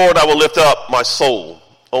you, O Lord, I will lift up my soul.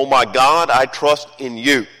 O my God, I trust in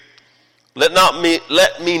you. Let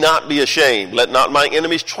me not be ashamed. Let not my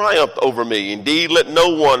enemies triumph over me. Indeed, let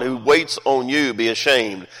no one who waits on you be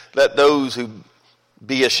ashamed. Let those who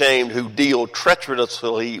be ashamed who deal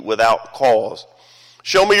treacherously without cause.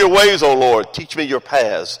 Show me your ways, O Lord. Teach me your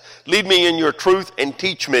paths. Lead me in your truth and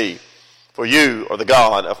teach me. For you are the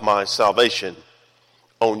God of my salvation.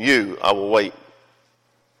 On you I will wait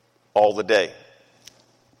all the day.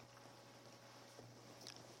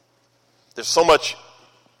 There's so much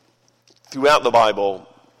throughout the Bible,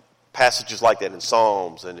 passages like that in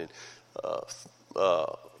Psalms and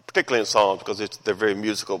particularly in Psalms because they're very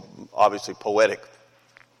musical, obviously poetic.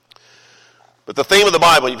 But the theme of the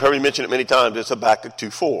Bible, you've heard me mention it many times, it's Habakkuk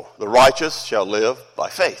 2:4. The righteous shall live by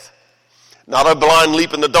faith. Not a blind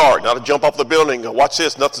leap in the dark, not a jump off the building and go, watch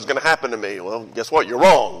this, nothing's going to happen to me. Well, guess what? You're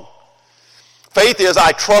wrong. Faith is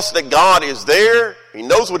I trust that God is there, He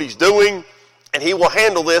knows what He's doing, and He will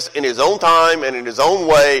handle this in His own time and in His own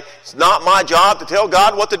way. It's not my job to tell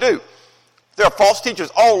God what to do. There are false teachers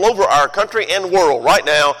all over our country and world right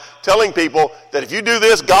now telling people that if you do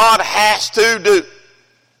this, God has to do.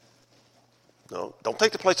 No, don't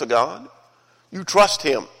take the place of God. You trust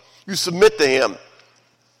Him. You submit to Him.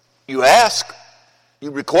 You ask.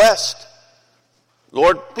 You request.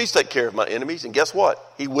 Lord, please take care of my enemies. And guess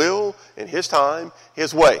what? He will in His time,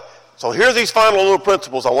 His way. So here's these final little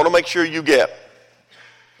principles I want to make sure you get.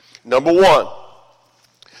 Number one,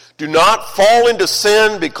 do not fall into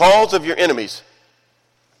sin because of your enemies.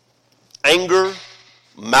 Anger,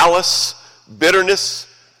 malice, bitterness,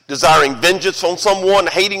 desiring vengeance on someone,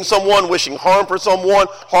 hating someone, wishing harm for someone,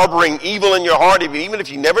 harboring evil in your heart, even if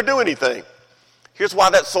you never do anything. Here's why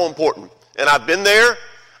that's so important. And I've been there.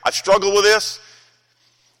 I've struggled with this.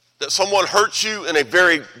 That someone hurts you in a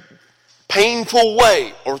very painful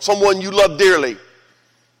way, or someone you love dearly,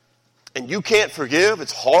 and you can't forgive.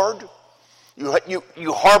 It's hard.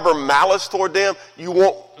 You harbor malice toward them. You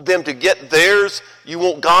want them to get theirs. You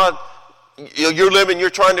want God. You're living. You're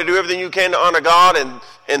trying to do everything you can to honor God,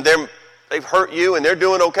 and they've hurt you, and they're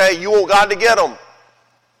doing okay. You want God to get them.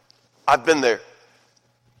 I've been there.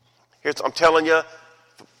 I'm telling you,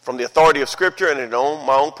 from the authority of Scripture and in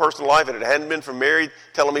my own personal life, and it hadn't been for Mary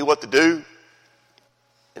telling me what to do,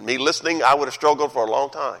 and me listening, I would have struggled for a long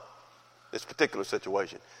time. This particular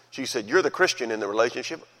situation. She said, you're the Christian in the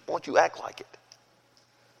relationship. Why don't you act like it?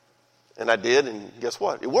 And I did, and guess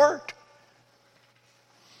what? It worked.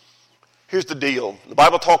 Here's the deal. The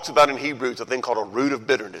Bible talks about in Hebrews a thing called a root of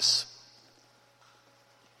bitterness.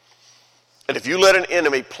 And if you let an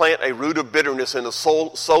enemy plant a root of bitterness in the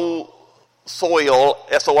soil,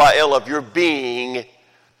 S-O-I-L, of your being,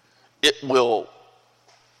 it will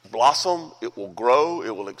blossom, it will grow,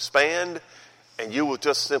 it will expand, and you will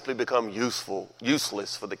just simply become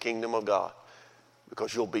useless for the kingdom of God.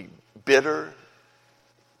 Because you'll be bitter,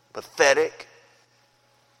 pathetic,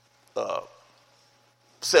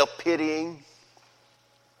 self-pitying,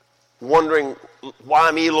 wondering,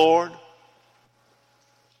 why me, Lord?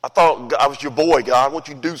 I thought I was your boy, God. Why don't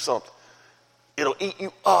you do something? It'll eat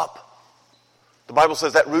you up. The Bible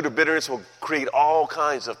says that root of bitterness will create all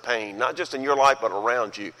kinds of pain, not just in your life, but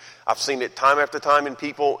around you. I've seen it time after time in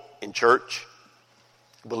people, in church,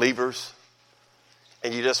 believers,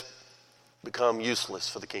 and you just become useless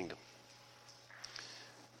for the kingdom.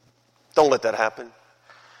 Don't let that happen.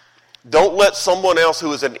 Don't let someone else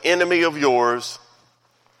who is an enemy of yours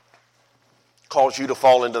cause you to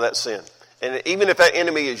fall into that sin. And even if that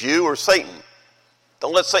enemy is you or Satan,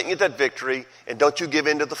 don't let Satan get that victory, and don't you give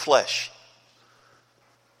in to the flesh.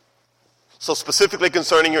 So specifically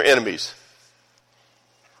concerning your enemies,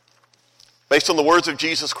 based on the words of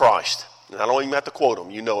Jesus Christ, and I don't even have to quote him,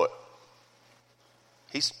 you know it.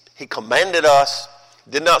 He commanded us,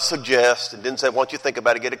 did not suggest, and didn't say, why don't you think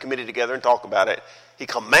about it, get a committee together and talk about it. He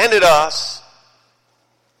commanded us,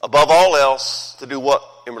 above all else, to do what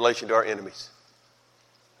in relation to our enemies?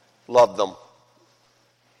 Love them.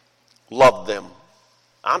 Love them.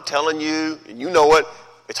 I'm telling you, and you know it,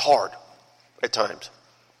 it's hard at times.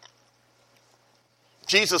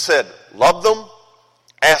 Jesus said, love them,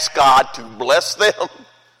 ask God to bless them.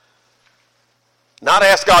 Not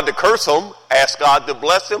ask God to curse them, ask God to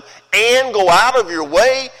bless them, and go out of your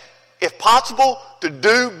way, if possible, to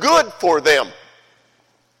do good for them.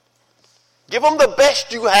 Give them the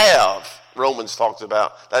best you have. Romans talks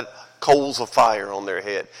about that coals of fire on their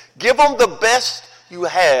head. Give them the best you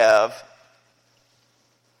have.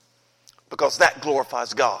 because that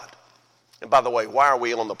glorifies God. And by the way, why are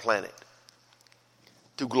we on the planet?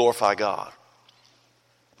 To glorify God.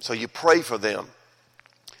 So you pray for them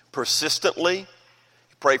persistently.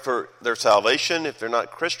 You pray for their salvation if they're not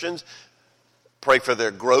Christians. Pray for their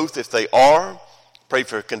growth if they are. Pray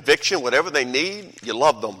for conviction, whatever they need. You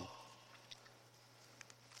love them.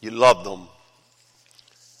 You love them.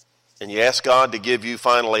 And you ask God to give you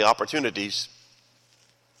finally opportunities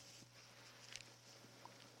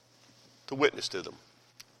to witness to them.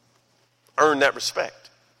 Earn that respect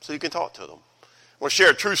so you can talk to them. I want to share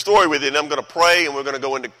a true story with you, and I'm going to pray, and we're going to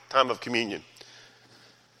go into time of communion.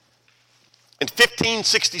 In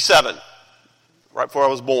 1567, right before I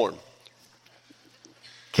was born,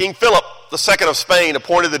 King Philip II of Spain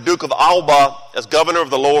appointed the Duke of Alba as governor of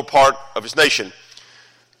the lower part of his nation.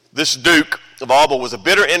 This Duke of Alba was a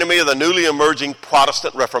bitter enemy of the newly emerging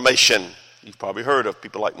Protestant Reformation. You've probably heard of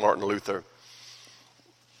people like Martin Luther.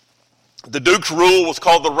 The Duke's rule was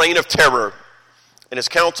called the Reign of Terror, and his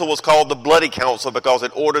council was called the Bloody Council because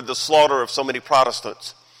it ordered the slaughter of so many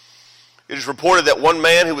Protestants. It is reported that one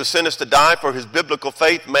man who was sentenced to die for his biblical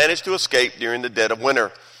faith managed to escape during the dead of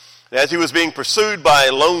winter. And as he was being pursued by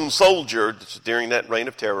a lone soldier during that Reign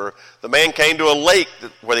of Terror, the man came to a lake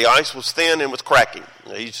where the ice was thin and was cracking.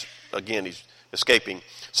 He's escaping.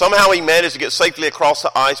 Somehow he managed to get safely across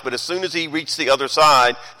the ice, but as soon as he reached the other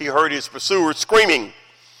side, he heard his pursuer screaming.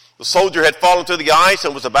 The soldier had fallen to the ice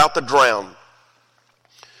and was about to drown.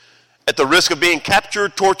 At the risk of being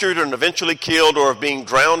captured, tortured, and eventually killed, or of being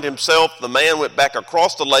drowned himself, the man went back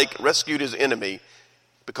across the lake and rescued his enemy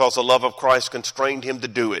because the love of Christ constrained him to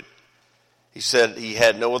do it. He said he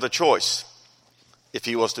had no other choice if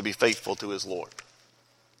he was to be faithful to his Lord.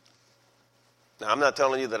 Now, I'm not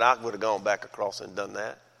telling you that I would have gone back across and done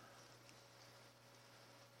that.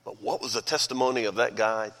 But what was the testimony of that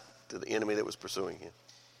guy to the enemy that was pursuing him?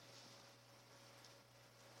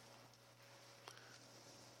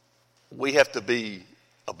 We have to be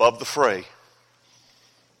above the fray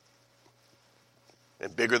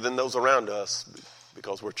and bigger than those around us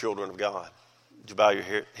because we're children of God. Would you bow your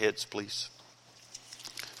heads, please?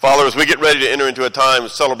 Father, as we get ready to enter into a time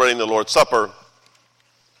of celebrating the Lord's Supper,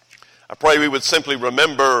 I pray we would simply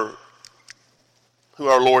remember who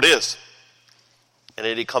our Lord is and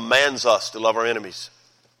that he commands us to love our enemies,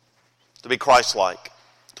 to be Christ-like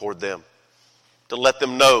toward them, to let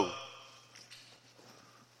them know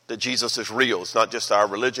that Jesus is real. It's not just our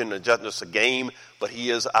religion, it's not just a game, but he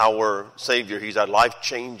is our Savior. He's our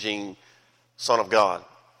life-changing Son of God.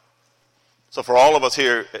 So for all of us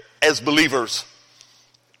here as believers,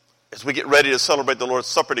 as we get ready to celebrate the Lord's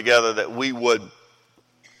Supper together, that we would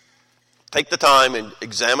take the time and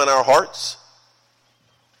examine our hearts.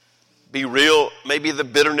 Be real. Maybe the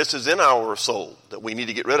bitterness is in our soul that we need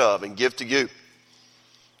to get rid of and give to you.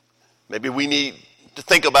 Maybe we need to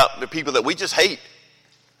think about the people that we just hate.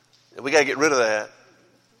 And we got to get rid of that.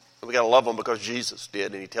 And we got to love them because Jesus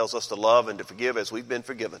did. And he tells us to love and to forgive as we've been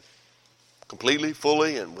forgiven. Completely,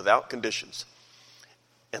 fully, and without conditions.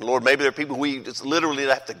 And Lord, maybe there are people we just literally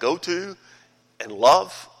have to go to and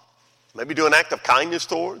love. Maybe do an act of kindness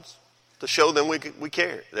towards to show them we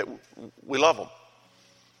care, that we love them.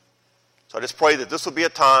 So I just pray that this will be a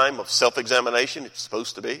time of self-examination. It's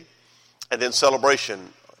supposed to be. And then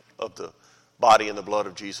celebration of the body and the blood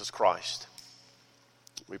of Jesus Christ.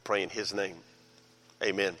 We pray in his name.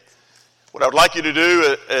 Amen. What I would like you to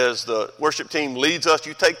do as the worship team leads us,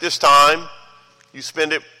 you take this time, you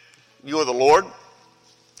spend it, you or the Lord,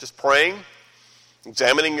 just praying,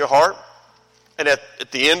 examining your heart. And at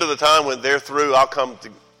the end of the time when they're through, I'll come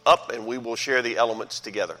up and we will share the elements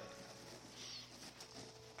together.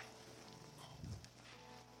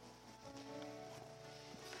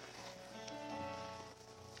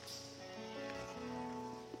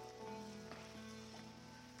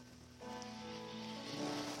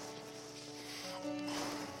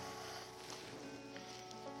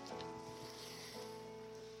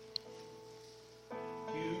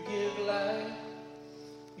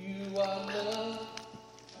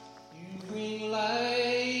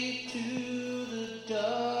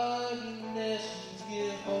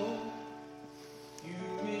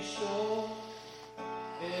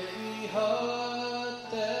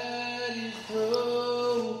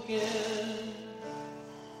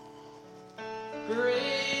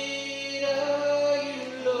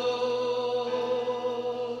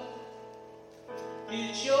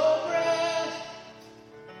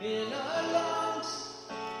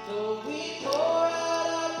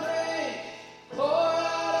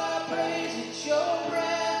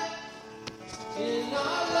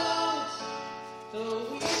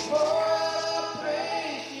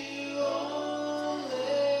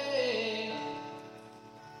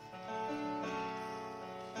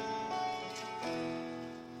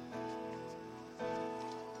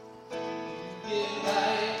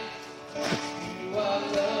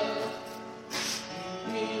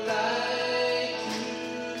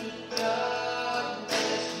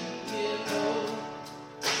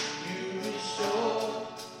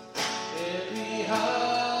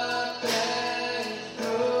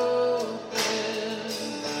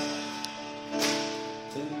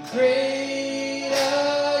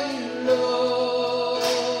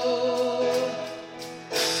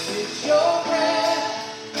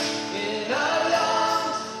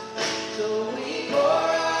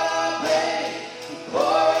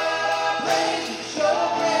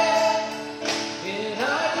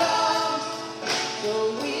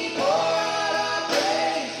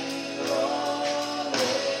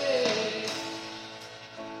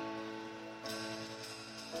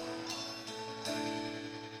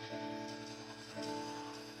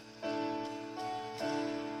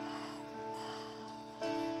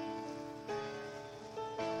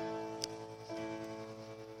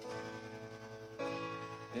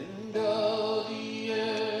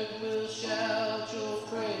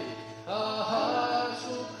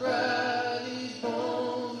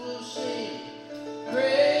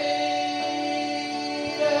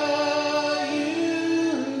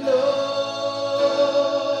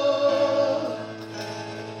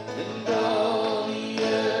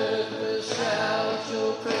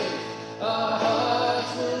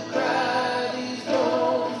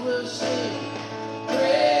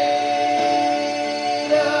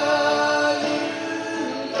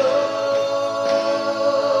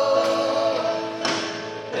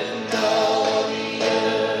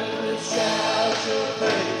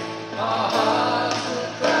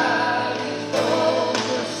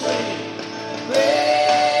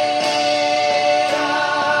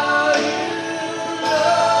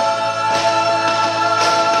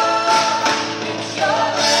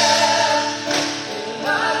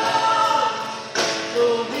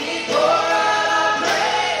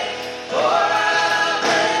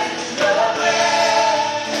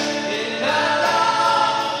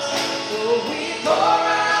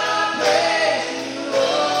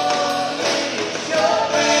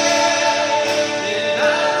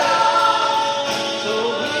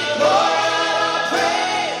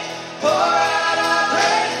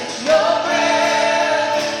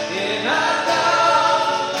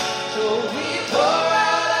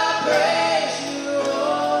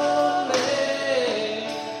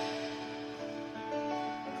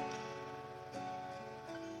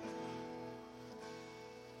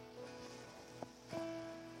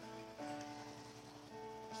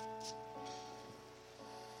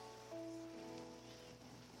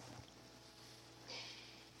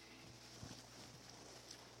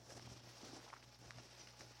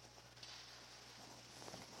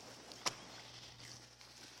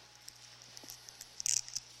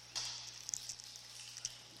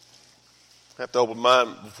 I have to open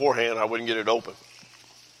mine beforehand. I wouldn't get it open.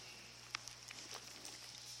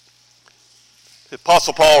 The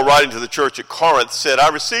Apostle Paul, writing to the church at Corinth, said, I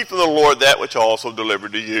received from the Lord that which I also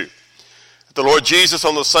delivered to you. The Lord Jesus,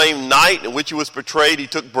 on the same night in which he was betrayed, he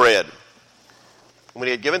took bread. When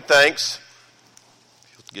he had given thanks,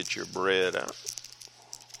 get your bread out.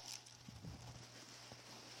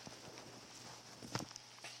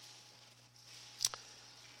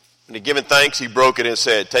 When he had given thanks, he broke it and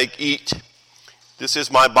said, take, eat. This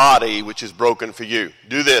is my body, which is broken for you.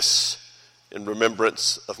 Do this in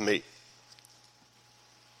remembrance of me.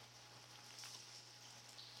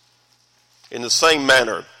 In the same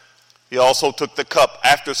manner, he also took the cup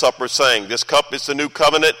after supper, saying, this cup is the new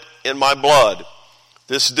covenant in my blood.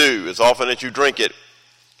 This do, as often as you drink it,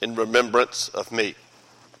 in remembrance of me.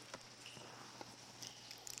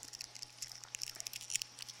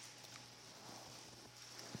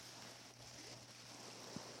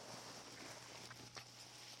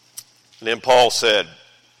 And then Paul said,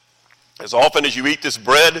 as often as you eat this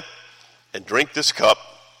bread and drink this cup,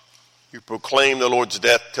 you proclaim the Lord's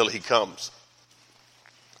death till he comes.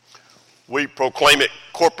 We proclaim it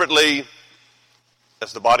corporately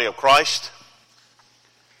as the body of Christ,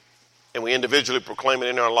 and we individually proclaim it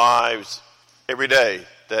in our lives every day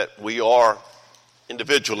that we are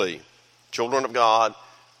individually children of God,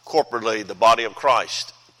 corporately the body of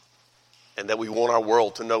Christ, and that we want our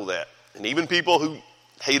world to know that. And even people who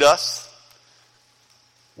hate us,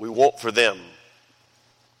 we want for them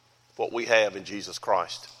what we have in Jesus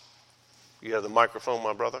Christ. You have the microphone,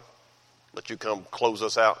 my brother? Let you come close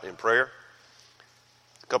us out in prayer.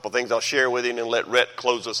 A couple of things I'll share with you and then let Rhett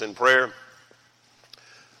close us in prayer.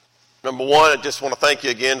 Number one, I just want to thank you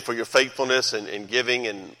again for your faithfulness and giving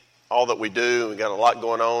and all that we do. We've got a lot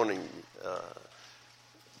going on and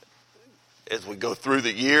as we go through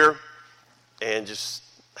the year, and just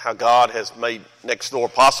how God has made Next Door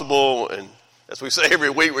possible. And as we say every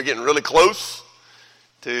week, we're getting really close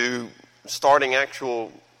to starting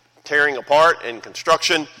actual tearing apart and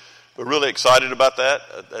construction. We're really excited about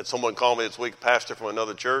that. Someone called me this week, a pastor from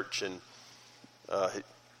another church, and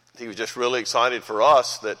he was just really excited for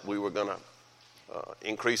us that we were going to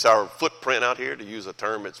increase our footprint out here, to use a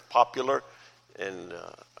term that's popular. And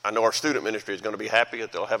I know our student ministry is going to be happy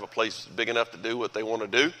that they'll have a place big enough to do what they want to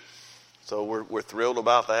do. So we're thrilled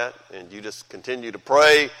about that. And you just continue to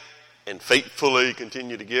pray and faithfully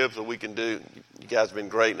continue to give so we can do. You guys have been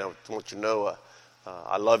great, and I want you to know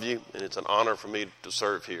I love you, and it's an honor for me to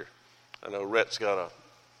serve here. I know Rhett and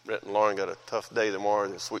Lauren got a tough day tomorrow.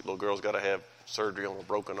 The sweet little girl's got to have surgery on a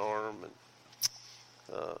broken arm, and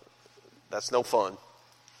that's no fun.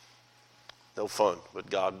 No fun, but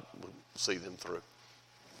God will see them through.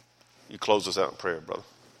 You close us out in prayer, brother.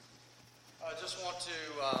 I just want to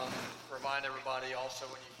remind everybody also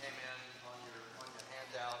when you came in on your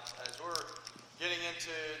handout, as we're getting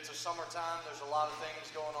into summertime, there's a lot of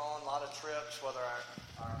things going on, a lot of trips, whether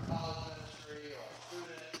our college ministry or our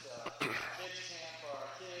students, kids camp for our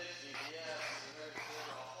kids, VBS, a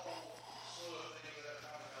whole slew of things that are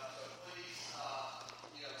coming up. So please,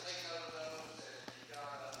 take note of those. If you've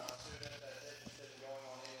got a student that's interested in going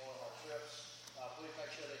on any one of our trips, please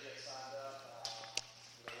make sure they get signed up.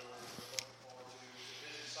 We're looking forward to a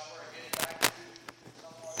busy summer and getting back to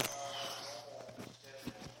somewhat normal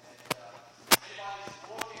schedule. And anybody's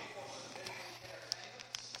looking for some basic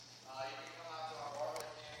entertainments, you can come out to our Bartlett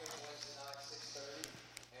campus Wednesday night, 6:30,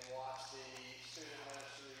 and watch the student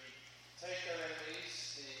ministry take their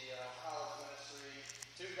enemies, the college ministry,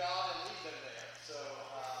 to God and lead them there. So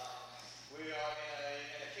we are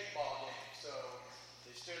in a kickball game. So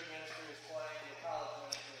the student ministry is playing the college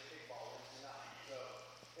ministry in kickball Wednesday night. So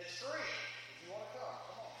it's free. If you want to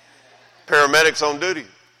come on. Paramedics on duty. All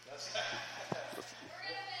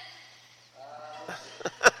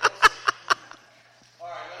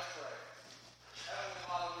right, let's pray. Heavenly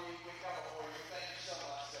Father, we come before you. Thank you so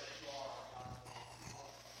much that you are our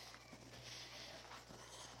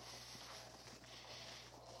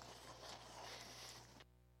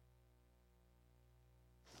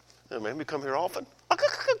God. Man, we come here often. And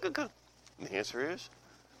the answer is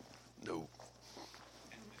no.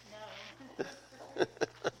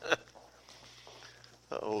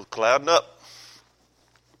 Uh-oh, clouding up.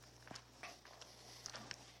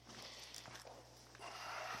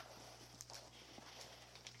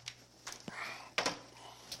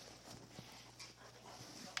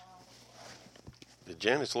 Did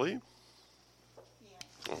Janice leave?